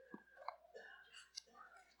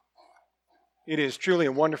It is truly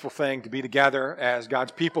a wonderful thing to be together as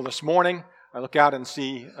God's people this morning. I look out and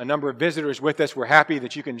see a number of visitors with us. We're happy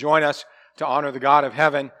that you can join us to honor the God of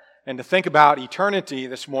heaven and to think about eternity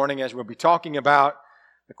this morning as we'll be talking about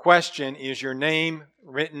the question, is your name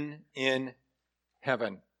written in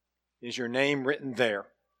heaven? Is your name written there?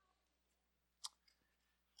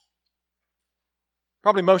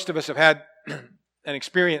 Probably most of us have had an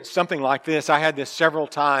experience something like this. I had this several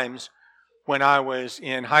times when I was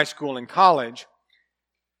in high school and college,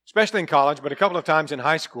 especially in college, but a couple of times in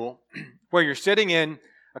high school, where you're sitting in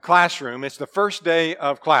a classroom. It's the first day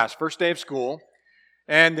of class, first day of school,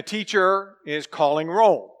 and the teacher is calling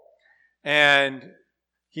roll. And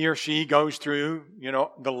he or she goes through,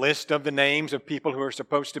 the list of the names of people who are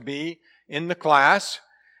supposed to be in the class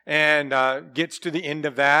and gets to the end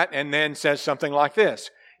of that and then says something like this: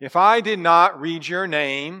 "If I did not read your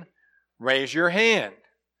name, raise your hand."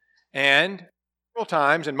 And several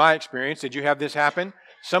times in my experience, did you have this happen?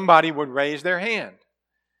 Somebody would raise their hand.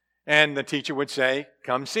 And the teacher would say,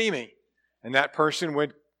 "Come see me." And that person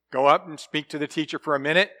would go up and speak to the teacher for a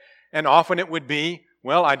minute. And often it would be,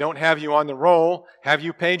 "Well, I don't have you on the roll. Have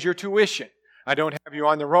you paid your tuition? I don't have you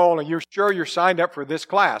on the roll. Are you sure you're signed up for this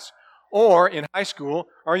class?" Or in high school,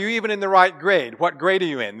 "Are you even in the right grade? What grade are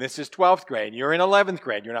you in? This is 12th grade. You're in 11th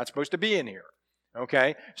grade. You're not supposed to be in here."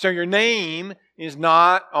 Okay? So your name is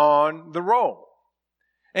not on the roll.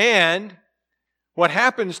 And what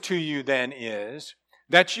happens to you then is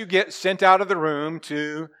that you get sent out of the room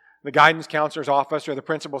to the guidance counselor's office or the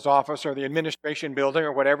principal's office or the administration building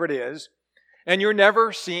or whatever it is, and you're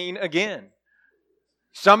never seen again.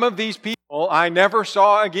 Some of these people I never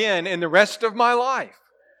saw again in the rest of my life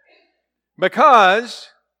because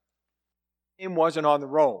it wasn't on the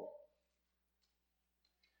roll.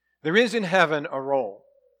 There is in heaven a roll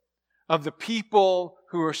of the people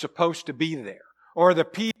who are supposed to be there, or the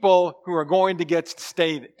people who are going to get to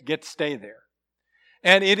stay there.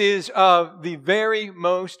 And it is of the very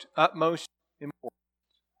utmost importance.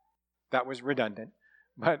 That was redundant,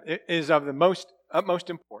 but it is of the utmost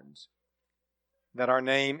importance that our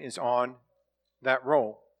name is on that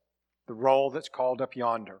roll, the roll that's called up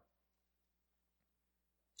yonder.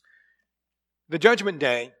 The judgment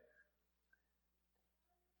day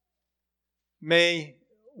may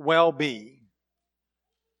well be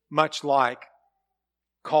much like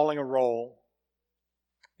calling a roll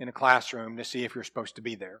in a classroom to see if you're supposed to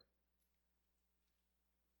be there.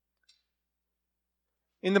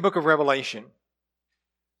 In the book of Revelation,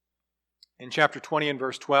 in chapter 20 and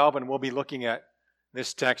verse 12, and we'll be looking at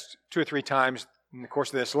this text 2 or 3 times in the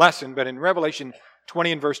course of this lesson, but in Revelation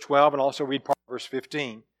 20 and verse 12, and also read part of verse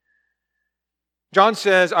 15, John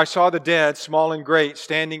says, "I saw the dead, small and great,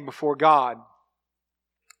 standing before God.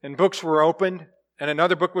 And books were opened, and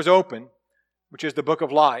another book was opened, which is the book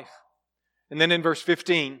of life." And then in verse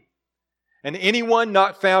 15, "And anyone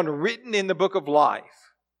not found written in the book of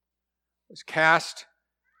life was cast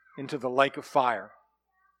into the lake of fire."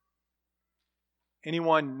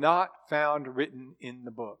 Anyone not found written in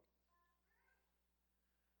the book.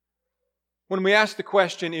 When we ask the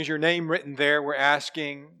question, is your name written there, we're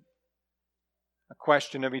asking a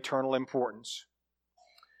question of eternal importance.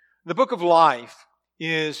 The book of life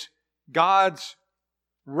is God's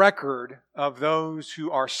record of those who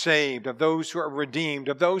are saved, of those who are redeemed,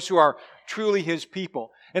 of those who are truly His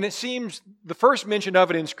people. And it seems the first mention of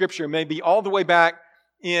it in Scripture may be all the way back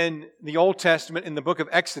in the Old Testament in the book of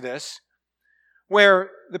Exodus,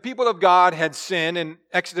 where the people of God had sinned. In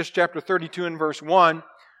Exodus chapter 32 and verse 1,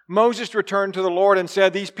 Moses returned to the Lord and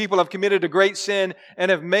said, "These people have committed a great sin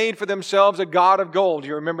and have made for themselves a god of gold."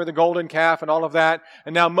 You remember the golden calf and all of that.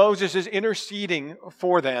 And now Moses is interceding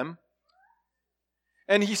for them.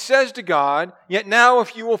 And he says to God, "Yet now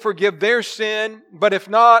if you will forgive their sin, but if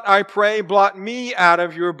not, I pray, blot me out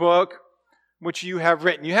of your book, which you have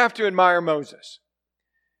written." You have to admire Moses.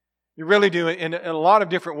 You really do in a lot of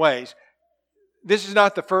different ways. This is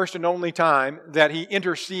not the first and only time that he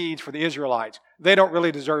intercedes for the Israelites. They don't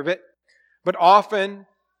really deserve it. But often,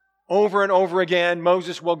 over and over again,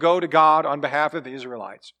 Moses will go to God on behalf of the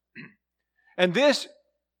Israelites. And this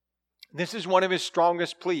is one of his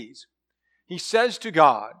strongest pleas. He says to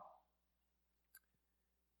God,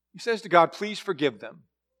 "Please forgive them.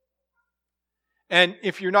 And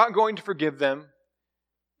if you're not going to forgive them,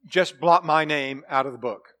 just blot my name out of the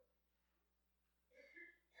book."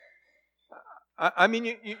 I mean,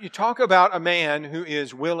 you talk about a man who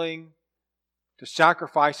is willing to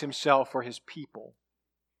sacrifice himself for his people.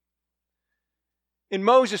 In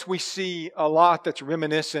Moses, we see a lot that's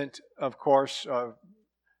reminiscent, of course, of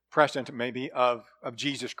precedent maybe of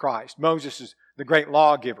Jesus Christ. Moses is the great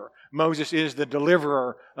lawgiver. Moses is the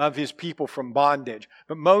deliverer of his people from bondage.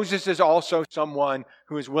 But Moses is also someone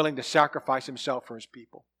who is willing to sacrifice himself for his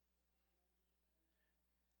people.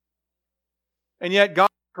 And yet God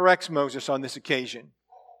corrects Moses on this occasion.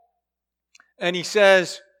 And he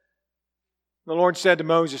says, the Lord said to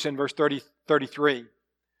Moses in verse 33,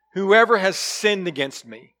 "Whoever has sinned against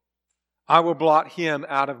me, I will blot him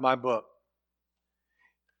out of my book."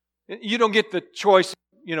 You don't get the choice,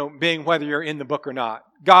 being whether you're in the book or not.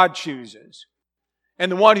 God chooses. And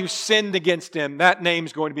the one who sinned against him, that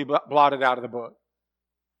name's going to be blotted out of the book.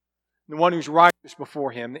 The one who's righteous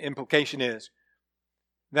before him, the implication is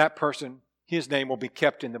that person, his name will be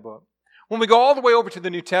kept in the book. When we go all the way over to the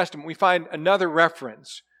New Testament, we find another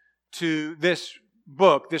reference to this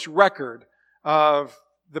book, this record of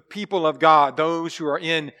the people of God, those who are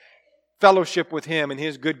in fellowship with Him and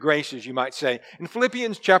His good graces, you might say. In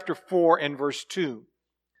Philippians chapter 4 and verse 2,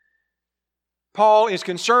 Paul is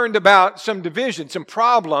concerned about some division, some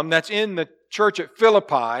problem that's in the church at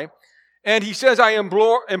Philippi. And he says, "I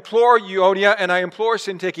implore Euodia and I implore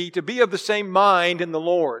Syntyche to be of the same mind in the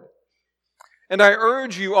Lord. And I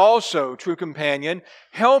urge you also, true companion,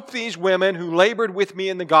 help these women who labored with me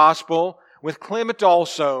in the gospel, with Clement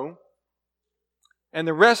also, and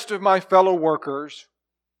the rest of my fellow workers,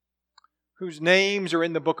 whose names are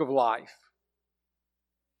in the book of life."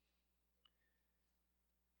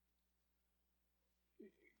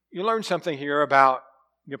 You learn something here about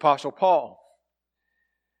the Apostle Paul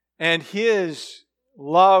and his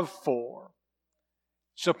love for,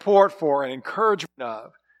 support for, and encouragement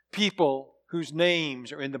of people whose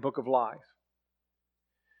names are in the book of life.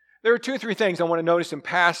 There are 2 or 3 things I want to notice in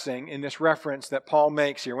passing in this reference that Paul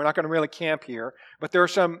makes here. We're not going to really camp here, but there are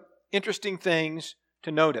some interesting things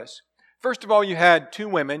to notice. First of all, you had 2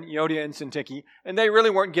 women, Euodia and Syntyche, and they really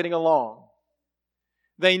weren't getting along.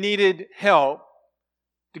 They needed help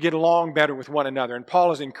to get along better with one another, and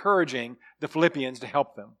Paul is encouraging the Philippians to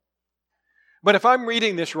help them. But if I'm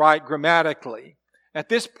reading this right grammatically, at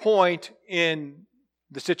this point in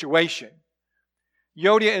the situation,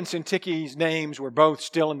 Euodia and Syntyche's names were both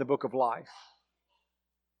still in the book of life.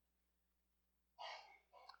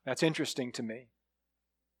 That's interesting to me.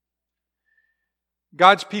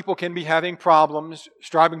 God's people can be having problems,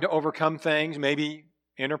 striving to overcome things, maybe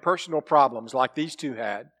interpersonal problems like these 2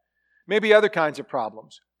 had, maybe other kinds of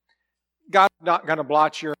problems. God's not going to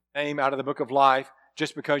blot your name out of the book of life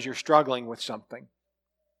just because you're struggling with something.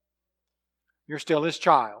 You're still His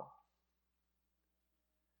child.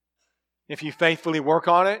 If you faithfully work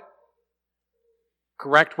on it,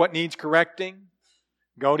 correct what needs correcting,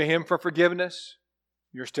 go to Him for forgiveness,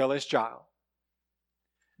 you're still His child.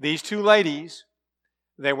 These 2 ladies,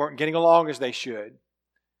 they weren't getting along as they should.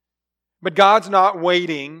 But God's not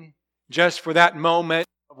waiting just for that moment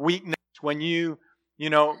of weakness when you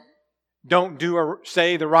don't do or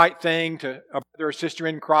say the right thing to a brother or sister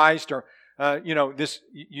in Christ, or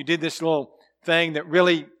you did this little thing that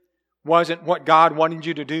really wasn't what God wanted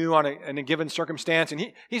you to do in a given circumstance,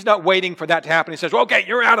 and He's not waiting for that to happen. He says, "Well, okay,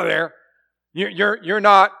 you're out of there. You're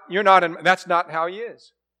not. That's not how He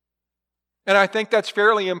is." And I think that's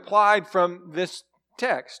fairly implied from this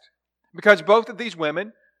text, because both of these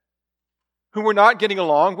women who were not getting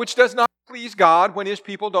along, which does not please God when His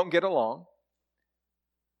people don't get along,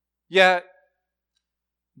 yet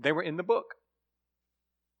they were in the book.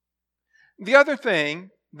 The other thing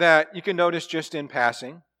that you can notice just in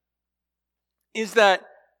passing is that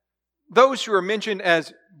those who are mentioned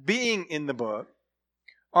as being in the book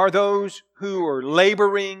are those who are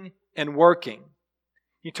laboring and working.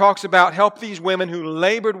 He talks about, "Help these women who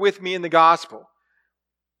labored with me in the gospel,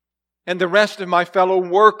 and the rest of my fellow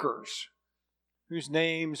workers, whose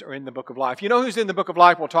names are in the book of life." You know who's in the book of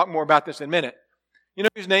life? We'll talk more about this in a minute. You know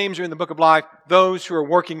whose names are in the book of life? Those who are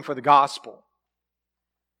working for the gospel.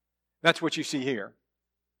 That's what you see here.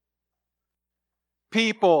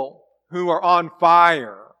 People who are on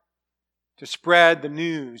fire to spread the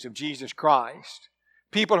news of Jesus Christ.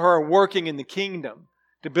 People who are working in the kingdom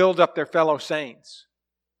to build up their fellow saints.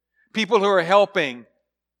 People who are helping,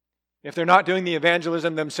 if they're not doing the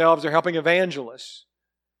evangelism themselves, they're helping evangelists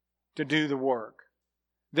to do the work.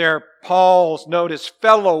 They're Paul's, notice,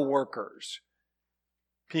 fellow workers.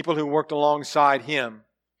 People who worked alongside him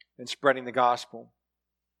in spreading the gospel.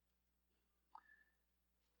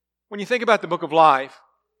 When you think about the book of life,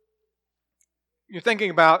 you're thinking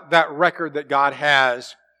about that record that God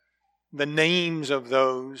has, the names of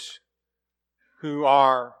those who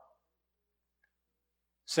are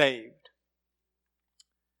saved.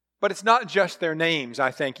 But it's not just their names,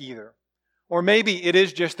 I think, either. Or maybe it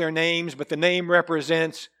is just their names, but the name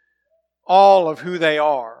represents all of who they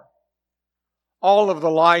are, all of the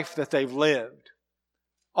life that they've lived,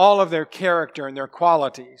 all of their character and their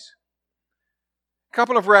qualities. A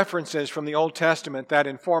couple of references from the Old Testament that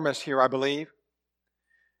inform us here, I believe,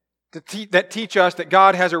 that teach us that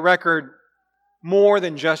God has a record more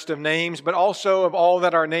than just of names, but also of all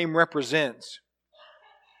that our name represents.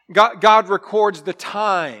 God records the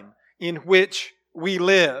time in which we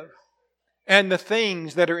live and the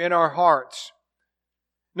things that are in our hearts.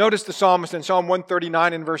 Notice the psalmist in Psalm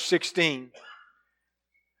 139 and verse 16.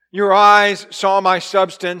 Your eyes saw my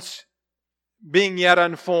substance being yet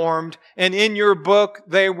unformed, and in your book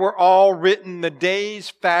they were all written, the days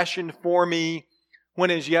fashioned for me,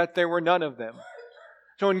 when as yet there were none of them.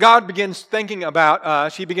 So when God begins thinking about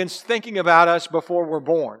us, He begins thinking about us before we're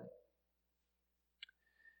born.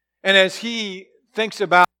 And as He thinks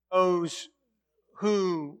about those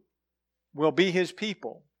who will be His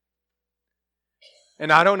people,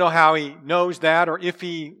 and I don't know how He knows that, or if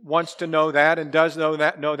He wants to know that and does know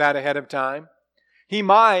that ahead of time. He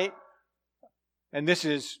might, and this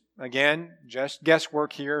is, again, just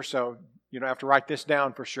guesswork here, so you don't have to write this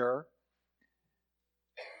down for sure.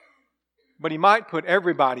 But He might put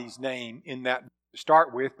everybody's name in that to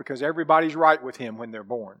start with, because everybody's right with Him when they're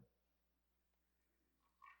born.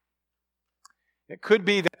 It could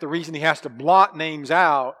be that the reason He has to blot names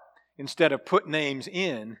out instead of put names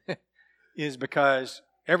in is because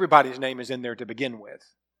everybody's name is in there to begin with.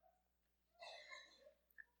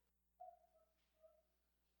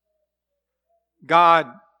 God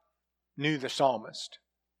knew the psalmist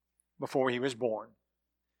before he was born.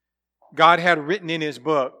 God had written in His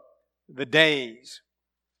book the days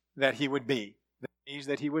that he would be, the days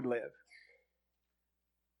that he would live.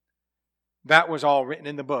 That was all written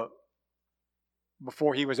in the book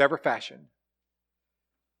before he was ever fashioned.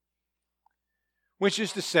 Which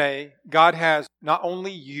is to say, God has not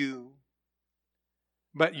only you,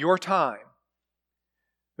 but your time.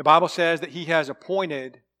 The Bible says that He has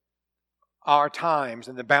appointed our times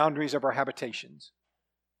and the boundaries of our habitations.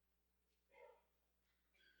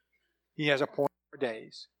 He has appointed our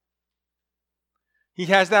days. He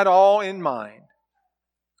has that all in mind.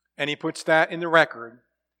 And He puts that in the record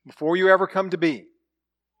before you ever come to be.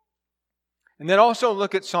 And then also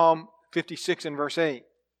look at Psalm 56 and verse 8.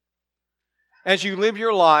 As you live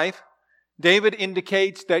your life, David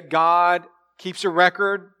indicates that God keeps a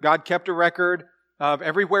record. God kept a record of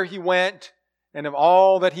everywhere he went and of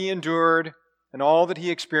all that he endured and all that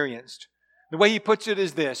he experienced. The way he puts it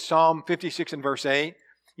is this, Psalm 56 and verse 8.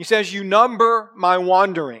 He says, you number my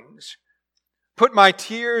wanderings. Put my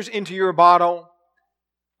tears into your bottle.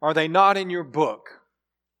 Are they not in your book?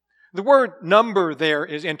 The word number there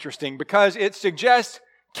is interesting because it suggests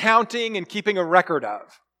counting and keeping a record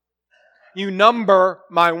of. You number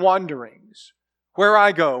my wanderings, where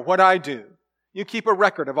I go, what I do. You keep a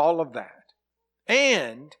record of all of that.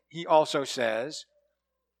 And he also says,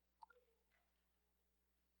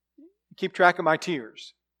 keep track of my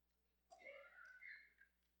tears.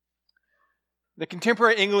 The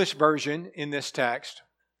contemporary English version in this text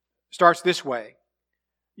starts this way.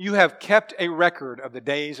 You have kept a record of the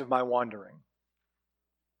days of my wandering.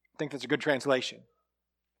 I think that's a good translation.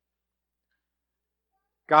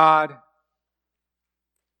 God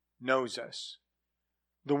knows us.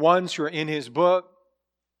 The ones who are in His book,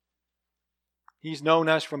 He's known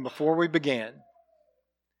us from before we began.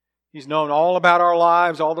 He's known all about our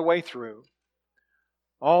lives all the way through.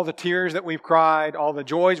 All the tears that we've cried, all the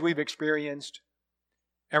joys we've experienced,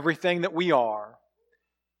 everything that we are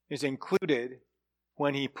is included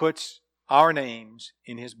when He puts our names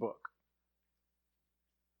in His book.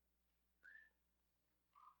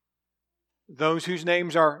 Those whose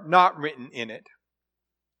names are not written in it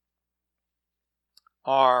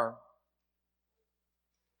are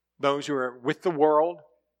those who are with the world,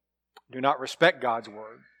 do not respect God's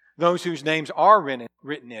word. Those whose names are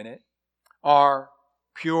written in it are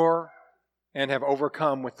pure and have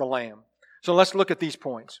overcome with the Lamb. So let's look at these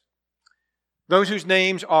points. Those whose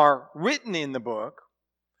names are written in the book,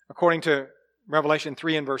 according to Revelation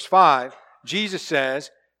 3 and verse 5, Jesus says,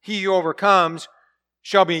 he who overcomes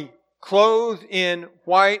shall be clothed in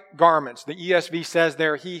white garments. The ESV says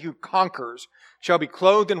there, he who conquers shall be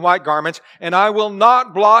clothed in white garments, and I will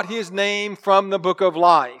not blot his name from the book of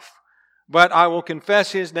life, but I will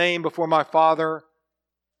confess his name before my Father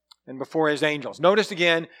and before His angels. Notice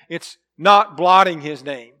again, it's not blotting his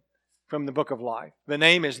name from the book of life. The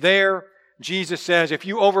name is there. Jesus says, if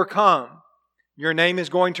you overcome, your name is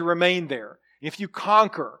going to remain there. If you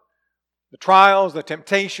conquer the trials, the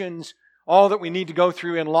temptations, all that we need to go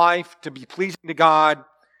through in life to be pleasing to God,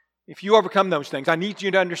 if you overcome those things, I need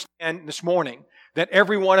you to understand this morning that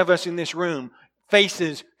every one of us in this room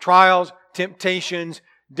faces trials, temptations,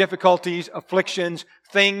 difficulties, afflictions,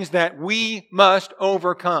 things that we must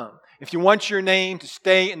overcome. If you want your name to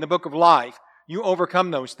stay in the book of life, you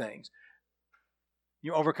overcome those things.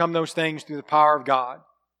 You overcome those things through the power of God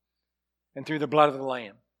and through the blood of the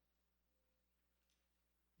Lamb.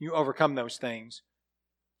 You overcome those things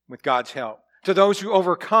with God's help. To those who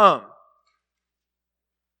overcome,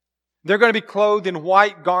 they're going to be clothed in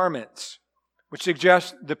white garments, which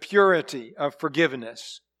suggests the purity of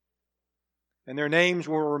forgiveness. And their names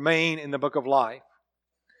will remain in the book of life.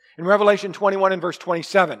 In Revelation 21 and verse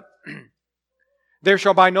 27, there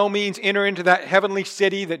shall by no means enter into that heavenly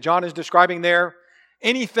city that John is describing there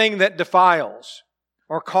anything that defiles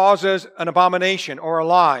or causes an abomination or a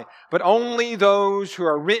lie, but only those who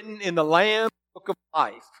are written in the Lamb's book of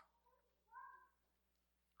life.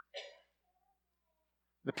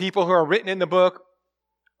 The people who are written in the book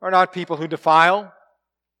are not people who defile,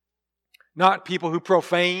 not people who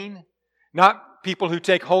profane, not people who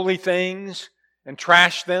take holy things and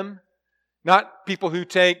trash them, not people who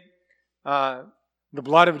take the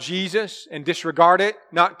blood of Jesus and disregard it,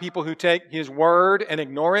 not people who take His Word and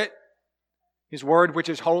ignore it, His Word which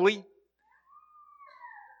is holy.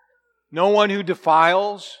 No one who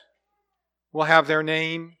defiles will have their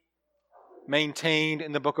name maintained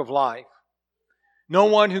in the book of life. No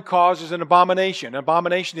one who causes an abomination. An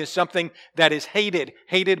abomination is something that is hated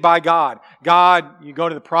by God. God, you go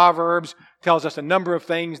to the Proverbs, tells us a number of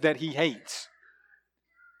things that He hates.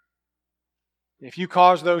 If you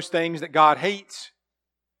cause those things that God hates,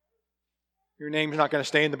 your name's not going to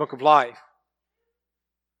stay in the book of life.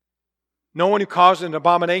 No one who causes an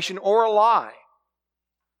abomination or a lie.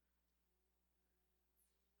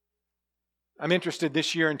 I'm interested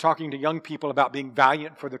this year in talking to young people about being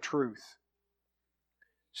valiant for the truth.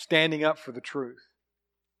 Standing up for the truth.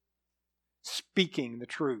 Speaking the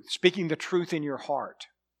truth. Speaking the truth in your heart.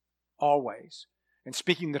 Always. And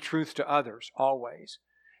speaking the truth to others. Always.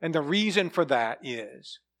 And the reason for that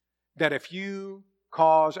is that if you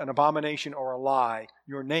cause an abomination or a lie,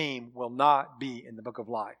 your name will not be in the book of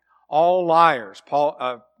life. All liars,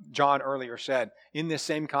 John earlier said, in this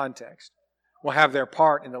same context, will have their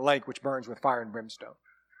part in the lake which burns with fire and brimstone.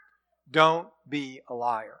 Don't be a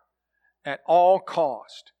liar. At all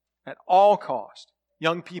cost,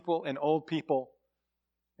 young people and old people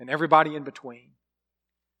and everybody in between,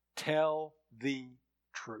 tell the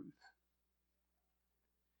truth.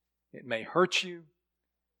 It may hurt you.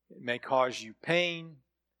 It may cause you pain.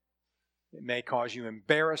 It may cause you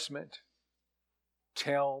embarrassment.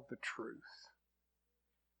 Tell the truth.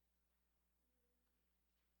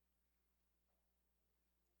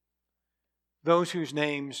 Those whose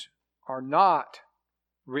names are not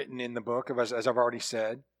written in the book, as I've already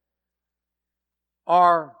said,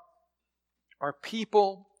 are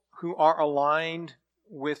people who are aligned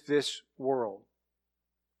with this world.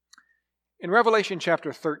 In Revelation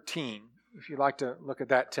chapter 13, if you'd like to look at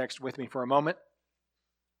that text with me for a moment,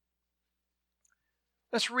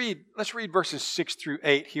 let's read verses 6 through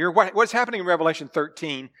 8 here. What's happening in Revelation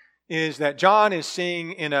 13 is that John is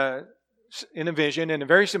seeing in a vision, in a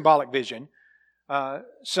very symbolic vision,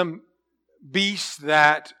 some beasts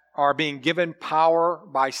that are being given power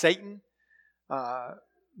by Satan.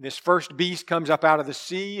 This first beast comes up out of the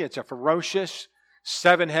sea. It's a ferocious,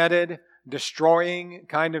 seven-headed, destroying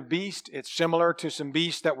kind of beast. It's similar to some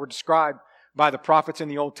beasts that were described by the prophets in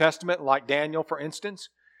the Old Testament, like Daniel, for instance.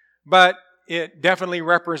 But it definitely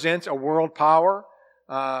represents a world power.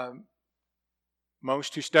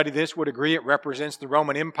 Most who study this would agree it represents the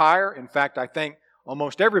Roman Empire. In fact, I think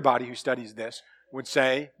almost everybody who studies this would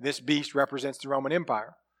say this beast represents the Roman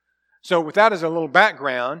Empire. So with that as a little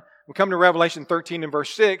background, we come to Revelation 13 and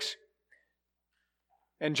verse 6,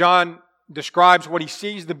 and John describes what he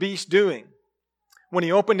sees the beast doing. When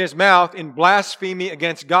he opened his mouth in blasphemy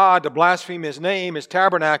against God, to blaspheme His name, His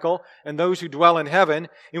tabernacle, and those who dwell in heaven,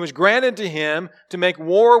 it was granted to him to make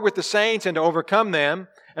war with the saints and to overcome them,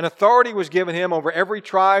 and authority was given him over every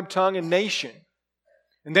tribe, tongue, and nation.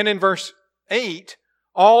 And then in verse 8,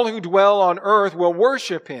 all who dwell on earth will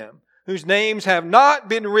worship Him, whose names have not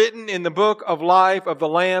been written in the book of life of the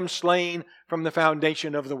Lamb slain from the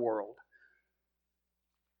foundation of the world.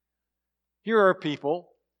 Here are people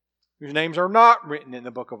whose names are not written in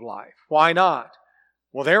the book of life. Why not?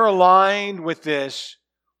 Well, they're aligned with this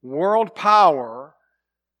world power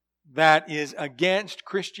that is against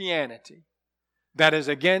Christianity, that is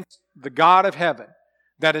against the God of heaven,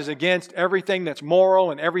 that is against everything that's moral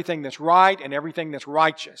and everything that's right and everything that's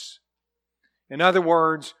righteous. In other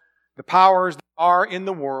words, the powers that are in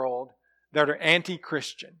the world that are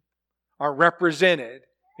anti-Christian are represented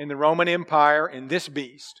in the Roman Empire, in this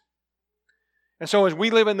beast. And so as we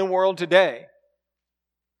live in the world today,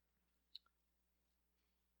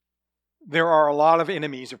 there are a lot of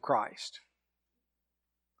enemies of Christ.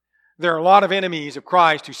 There are a lot of enemies of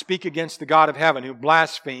Christ who speak against the God of heaven, who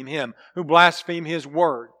blaspheme Him, who blaspheme His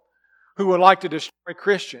Word, who would like to destroy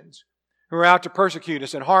Christians, who are out to persecute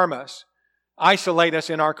us and harm us, isolate us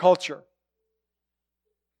in our culture.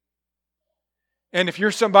 And if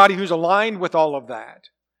you're somebody who's aligned with all of that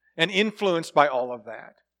and influenced by all of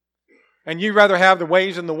that, and you'd rather have the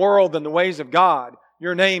ways in the world than the ways of God,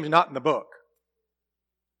 your name's not in the book.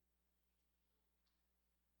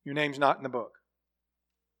 Your name's not in the book.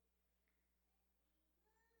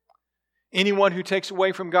 Anyone who takes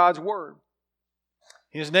away from God's Word,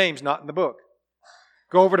 his name's not in the book.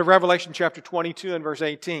 Go over to Revelation chapter 22 and verse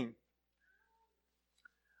 18.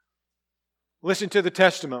 Listen to the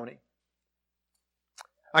testimony.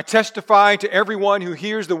 I testify to everyone who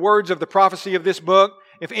hears the words of the prophecy of this book.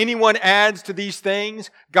 If anyone adds to these things,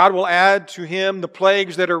 God will add to him the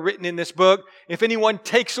plagues that are written in this book. If anyone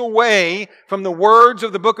takes away from the words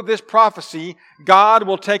of the book of this prophecy, God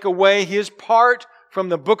will take away his part from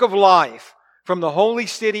the book of life, from the holy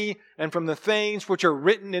city, and from the things which are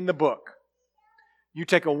written in the book. You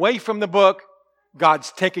take away from the book,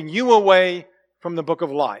 God's taking you away from the book of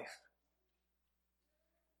life.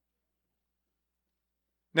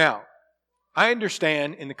 Now, I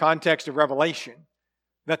understand in the context of Revelation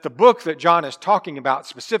that the book that John is talking about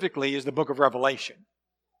specifically is the book of Revelation.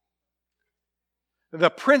 The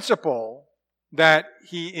principle that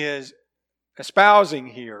he is espousing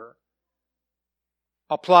here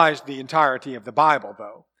applies to the entirety of the Bible,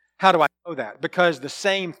 though. How do I know that? Because the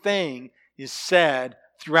same thing is said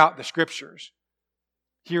throughout the Scriptures,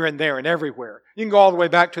 here and there and everywhere. You can go all the way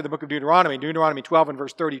back to the book of Deuteronomy, Deuteronomy 12 and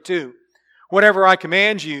verse 32. Whatever I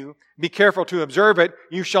command you, be careful to observe it.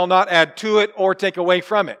 You shall not add to it or take away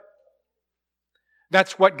from it.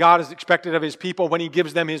 That's what God has expected of His people when He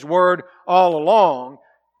gives them His Word all along.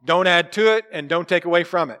 Don't add to it and don't take away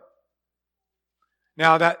from it.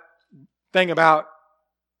 Now that thing about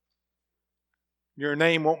your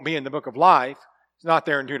name won't be in the book of life, it's not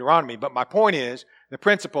there in Deuteronomy. But my point is, the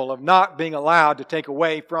principle of not being allowed to take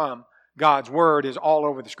away from God's Word is all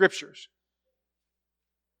over the Scriptures.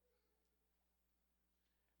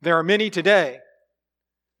 There are many today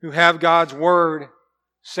who have God's Word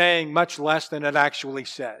saying much less than it actually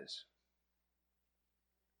says.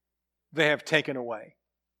 They have taken away.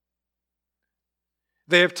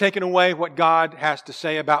 They have taken away what God has to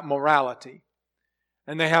say about morality.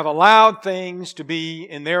 And they have allowed things to be,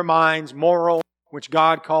 in their minds, moral, which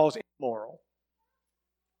God calls immoral.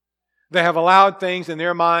 They have allowed things in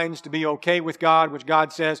their minds to be okay with God, which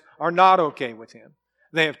God says are not okay with Him.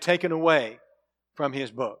 They have taken away from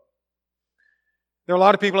His book. There are a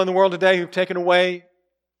lot of people in the world today who've taken away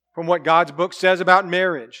from what God's book says about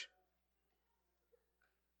marriage.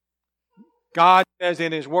 God says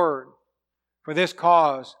in His Word, for this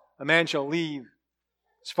cause a man shall leave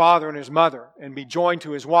his father and his mother and be joined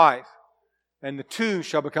to his wife, and the two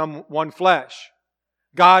shall become one flesh.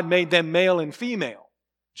 God made them male and female,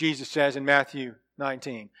 Jesus says in Matthew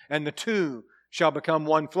 19. And the two shall become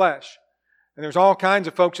one flesh. And there's all kinds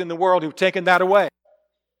of folks in the world who've taken that away.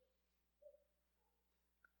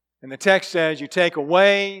 And the text says, you take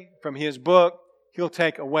away from His book, He'll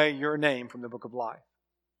take away your name from the book of life.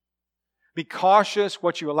 Be cautious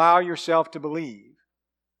what you allow yourself to believe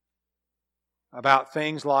about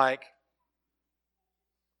things like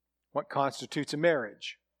what constitutes a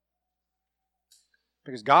marriage.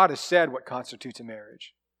 Because God has said what constitutes a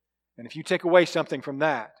marriage. And if you take away something from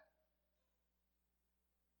that,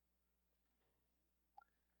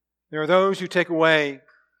 there are those who take away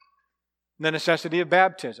the necessity of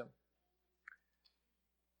baptism.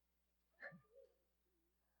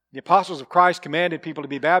 The apostles of Christ commanded people to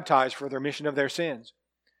be baptized for the remission of their sins.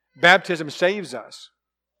 Baptism saves us.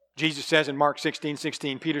 Jesus says in Mark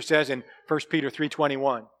 16:16. Peter says in 1 Peter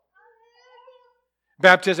 3:21.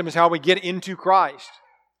 Baptism is how we get into Christ.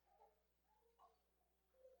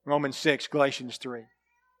 Romans 6, Galatians 3.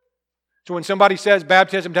 So when somebody says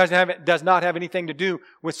baptism does not have anything to do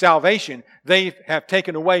with salvation, they have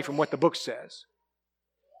taken away from what the book says.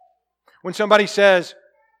 When somebody says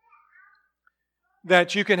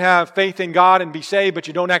that you can have faith in God and be saved, but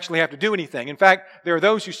you don't actually have to do anything. In fact, there are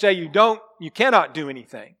those who say you cannot do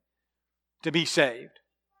anything to be saved.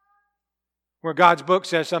 Where God's book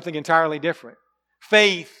says something entirely different.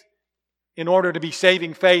 Faith, in order to be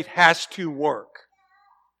saving faith, has to work.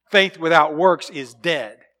 Faith without works is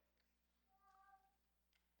dead.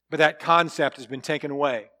 But that concept has been taken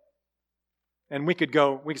away. And we could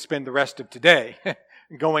spend the rest of today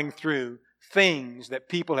going through things that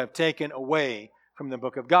people have taken away from the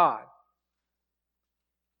book of God.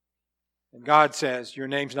 And God says, your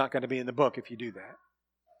name's not going to be in the book if you do that.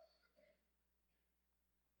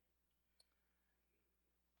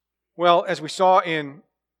 Well, as we saw in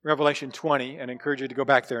Revelation 20, and I encourage you to go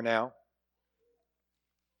back there now,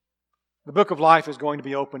 the book of life is going to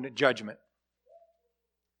be opened at judgment.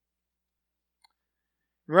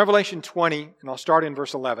 In Revelation 20, and I'll start in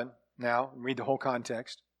verse 11 now and read the whole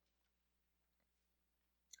context.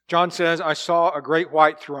 John says, I saw a great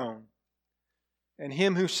white throne, and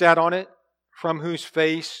him who sat on it, from whose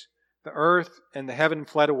face the earth and the heaven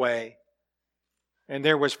fled away, and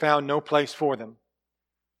there was found no place for them.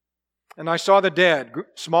 And I saw the dead,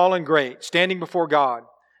 small and great, standing before God,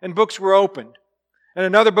 and books were opened. And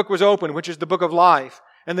another book was opened, which is the book of life.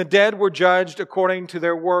 And the dead were judged according to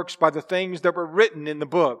their works by the things that were written in the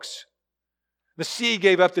books. The sea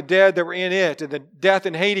gave up the dead that were in it, and the death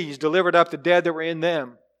and Hades delivered up the dead that were in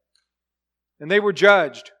them. And they were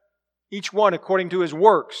judged, each one according to his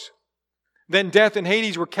works. Then death and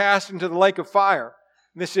Hades were cast into the lake of fire.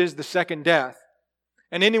 This is the second death.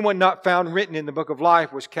 And anyone not found written in the book of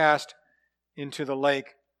life was cast into the lake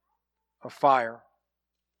of fire.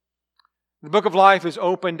 The book of life is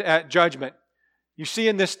opened at judgment. You see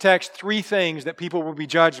in this text three things that people will be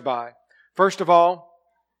judged by. First of all,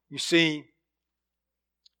 you see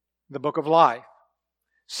the book of life.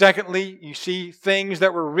 Secondly, you see things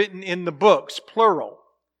that were written in the books, plural.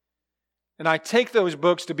 And I take those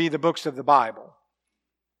books to be the books of the Bible.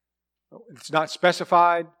 It's not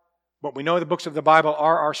specified, but we know the books of the Bible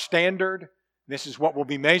are our standard. This is what we'll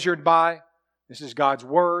be measured by. This is God's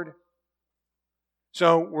Word.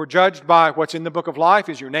 So we're judged by what's in the book of life.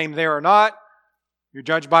 Is your name there or not? You're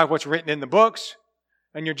judged by what's written in the books.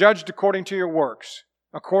 And you're judged according to your works,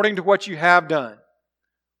 according to what you have done,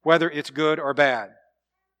 whether it's good or bad.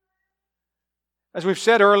 As we've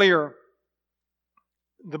said earlier,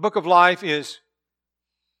 the book of life is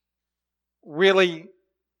really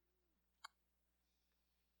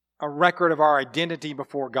a record of our identity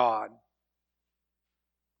before God.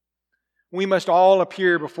 We must all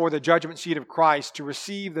appear before the judgment seat of Christ to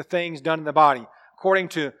receive the things done in the body according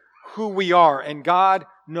to who we are. And God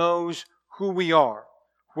knows who we are,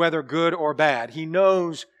 whether good or bad. He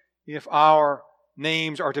knows if our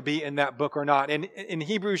names are to be in that book or not. And in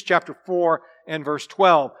Hebrews chapter 4 and verse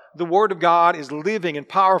 12, the Word of God is living and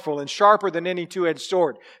powerful and sharper than any two-edged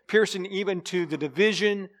sword, piercing even to the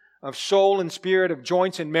division of soul and spirit, of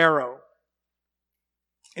joints and marrow,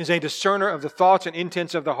 is a discerner of the thoughts and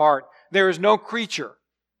intents of the heart. There is no creature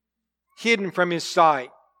hidden from His sight.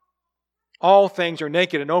 All things are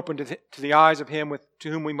naked and open to the eyes of Him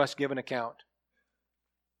to whom we must give an account.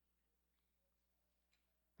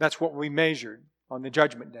 That's what we measured on the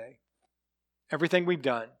judgment day. Everything we've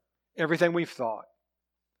done, everything we've thought,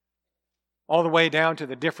 all the way down to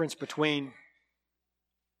the difference between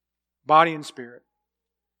body and spirit,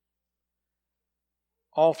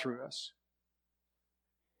 all through us.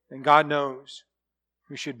 And God knows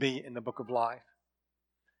who should be in the book of life.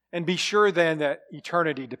 And be sure then that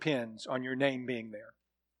eternity depends on your name being there.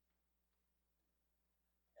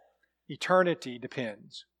 Eternity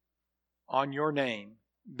depends on your name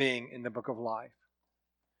being in the book of life.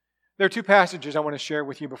 There are two passages I want to share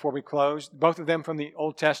with you before we close, both of them from the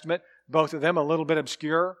Old Testament, both of them a little bit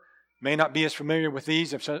obscure. May not be as familiar with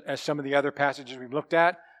these as some of the other passages we've looked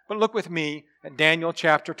at, but look with me at Daniel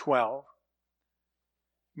chapter 12.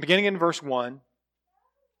 Beginning in verse 1,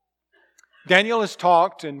 Daniel has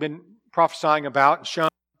talked and been prophesying about and shown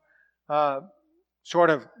sort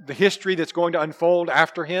of the history that's going to unfold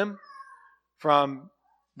after him from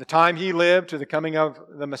the time he lived to the coming of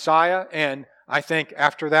the Messiah, and I think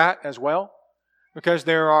after that as well, because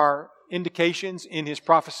there are indications in his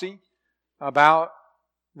prophecy about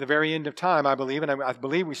the very end of time, I believe, and I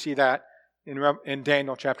believe we see that in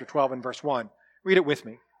Daniel chapter 12 and verse 1. Read it with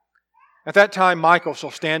me. At that time Michael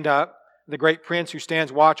shall stand up, the great prince who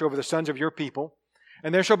stands watch over the sons of your people,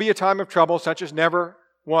 and there shall be a time of trouble such as never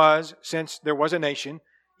was since there was a nation,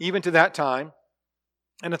 even to that time.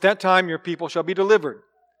 And at that time your people shall be delivered,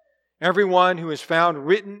 every one who is found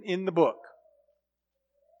written in the book.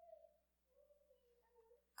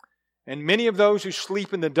 And many of those who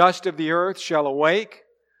sleep in the dust of the earth shall awake,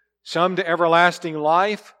 some to everlasting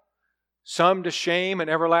life, some to shame and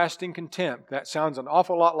everlasting contempt. That sounds an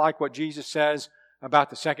awful lot like what Jesus says about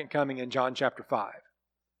the second coming in John chapter 5.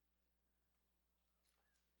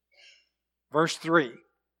 Verse 3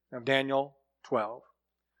 of Daniel 12.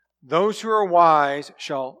 Those who are wise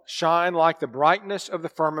shall shine like the brightness of the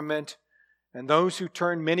firmament, and those who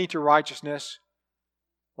turn many to righteousness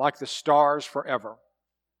like the stars forever.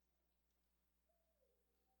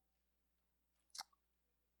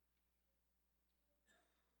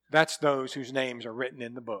 That's those whose names are written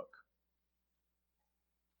in the book.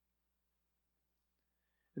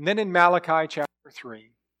 And then in Malachi chapter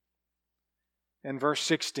 3 and verse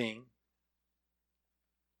 16,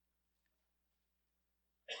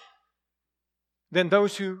 then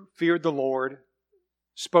those who feared the Lord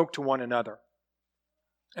spoke to one another,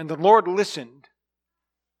 and the Lord listened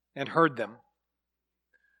and heard them.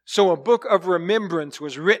 So a book of remembrance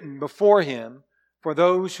was written before Him for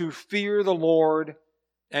those who fear the Lord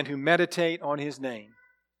and who meditate on His name.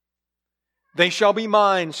 They shall be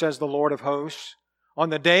mine, says the Lord of hosts, on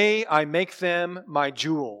the day I make them my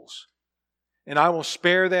jewels, and I will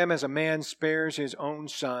spare them as a man spares his own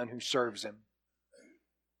son who serves him.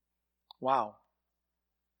 Wow.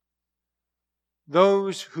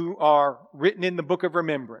 Those who are written in the book of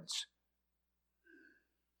remembrance,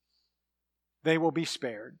 they will be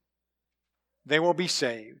spared. They will be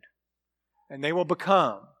saved. And they will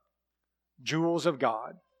become jewels of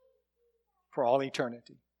God for all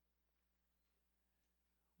eternity.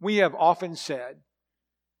 We have often said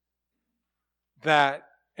that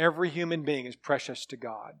every human being is precious to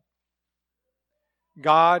God.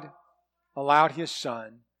 God allowed His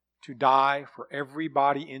Son to die for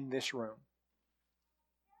everybody in this room.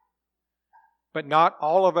 But not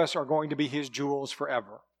all of us are going to be His jewels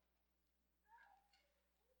forever.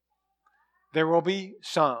 There will be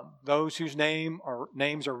some, those whose names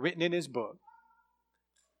are written in His book,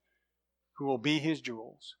 who will be His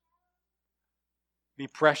jewels, be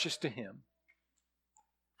precious to Him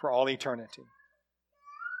for all eternity.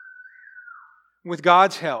 With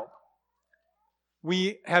God's help,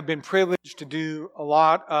 we have been privileged to do a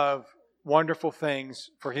lot of wonderful things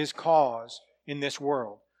for His cause in this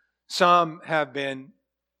world. Some have been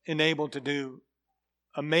enabled to do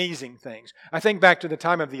amazing things. I think back to the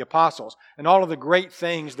time of the apostles and all of the great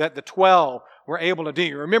things that the 12 were able to do.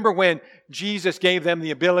 You remember when Jesus gave them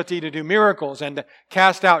the ability to do miracles and to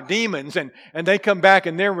cast out demons, and they come back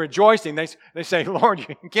and they're rejoicing. They say, Lord,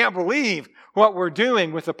 you can't believe what we're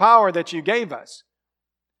doing with the power that you gave us.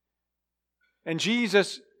 And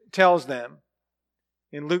Jesus tells them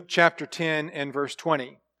in Luke chapter 10 and verse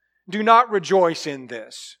 20, do not rejoice in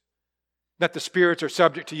this, that the spirits are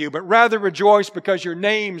subject to you, but rather rejoice because your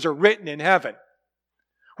names are written in heaven.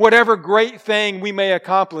 Whatever great thing we may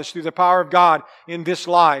accomplish through the power of God in this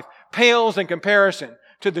life pales in comparison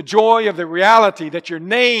to the joy of the reality that your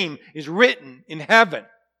name is written in heaven.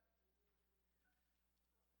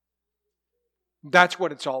 That's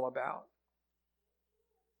what it's all about.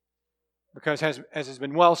 Because as has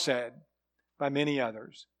been well said by many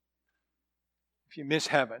others, if you miss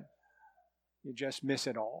heaven, you just miss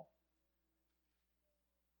it all.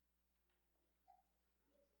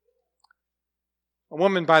 A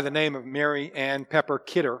woman by the name of Mary Ann Pepper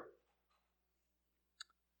Kidder,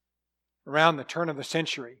 around the turn of the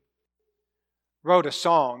century, wrote a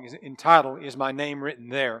song entitled, Is My Name Written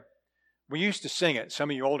There? We used to sing it. Some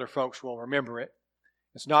of you older folks will remember it.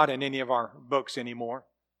 It's not in any of our books anymore.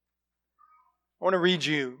 I want to read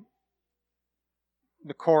you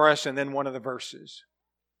the chorus and then one of the verses.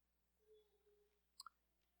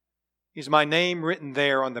 Is my name written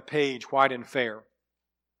there on the page white and fair?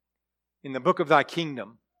 In the book of thy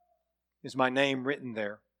kingdom is my name written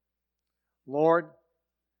there. Lord,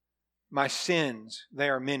 my sins, they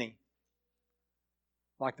are many,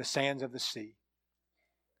 like the sands of the sea.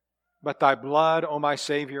 But thy blood, O my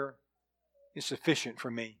Savior, is sufficient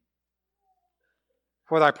for me.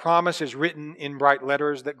 For thy promise is written in bright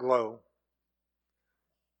letters that glow.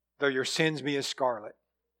 Though your sins be as scarlet,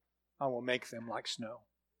 I will make them like snow.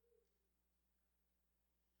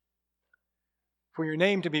 For your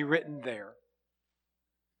name to be written there,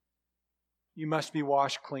 you must be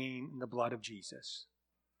washed clean in the blood of Jesus.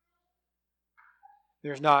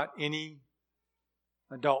 There's not any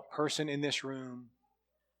adult person in this room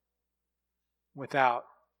without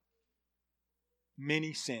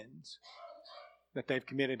many sins that they've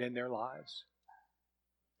committed in their lives.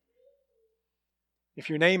 If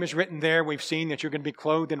your name is written there, we've seen that you're going to be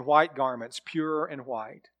clothed in white garments, pure and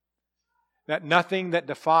white. That nothing that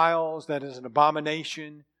defiles, that is an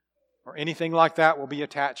abomination, or anything like that will be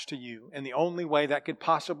attached to you. And the only way that could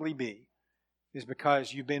possibly be is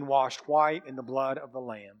because you've been washed white in the blood of the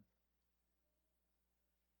Lamb.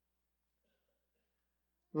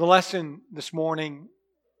 The lesson this morning,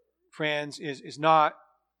 friends, is not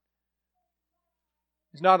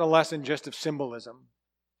a lesson just of symbolism.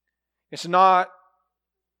 It's not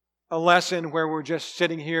a lesson where we're just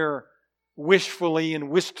sitting here wishfully and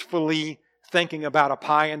wistfully thinking about a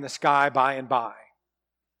pie in the sky by and by.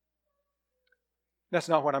 That's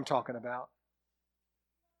not what I'm talking about.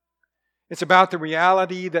 It's about the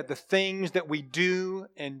reality that the things that we do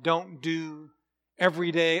and don't do every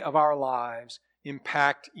day of our lives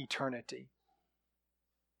impact eternity.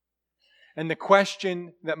 And the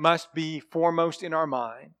question that must be foremost in our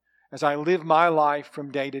mind as I live my life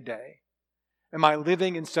from day to day, am I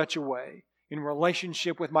living in such a way, in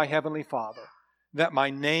relationship with my Heavenly Father, that my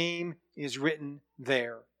name is written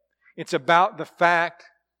there? It's about the fact,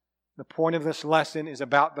 the point of this lesson is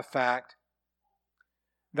about the fact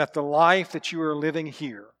that the life that you are living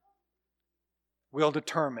here will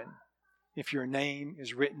determine if your name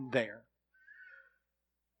is written there.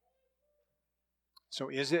 So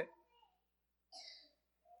is it?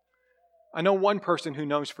 I know one person who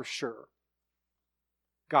knows for sure.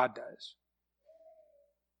 God does.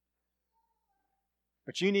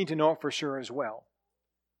 But you need to know it for sure as well,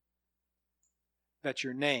 that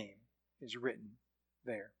your name is written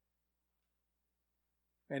there.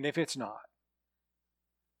 And if it's not,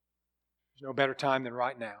 there's no better time than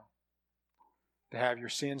right now to have your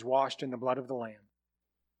sins washed in the blood of the Lamb.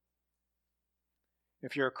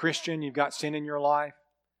 If you're a Christian, you've got sin in your life,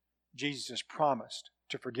 Jesus has promised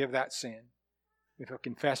to forgive that sin if you'll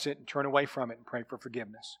confess it and turn away from it and pray for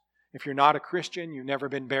forgiveness. If you're not a Christian, you've never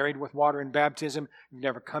been buried with water in baptism, you've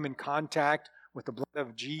never come in contact with the blood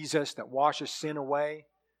of Jesus that washes sin away,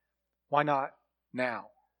 why not now?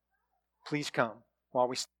 Please come while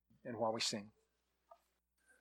we sing and while we sing.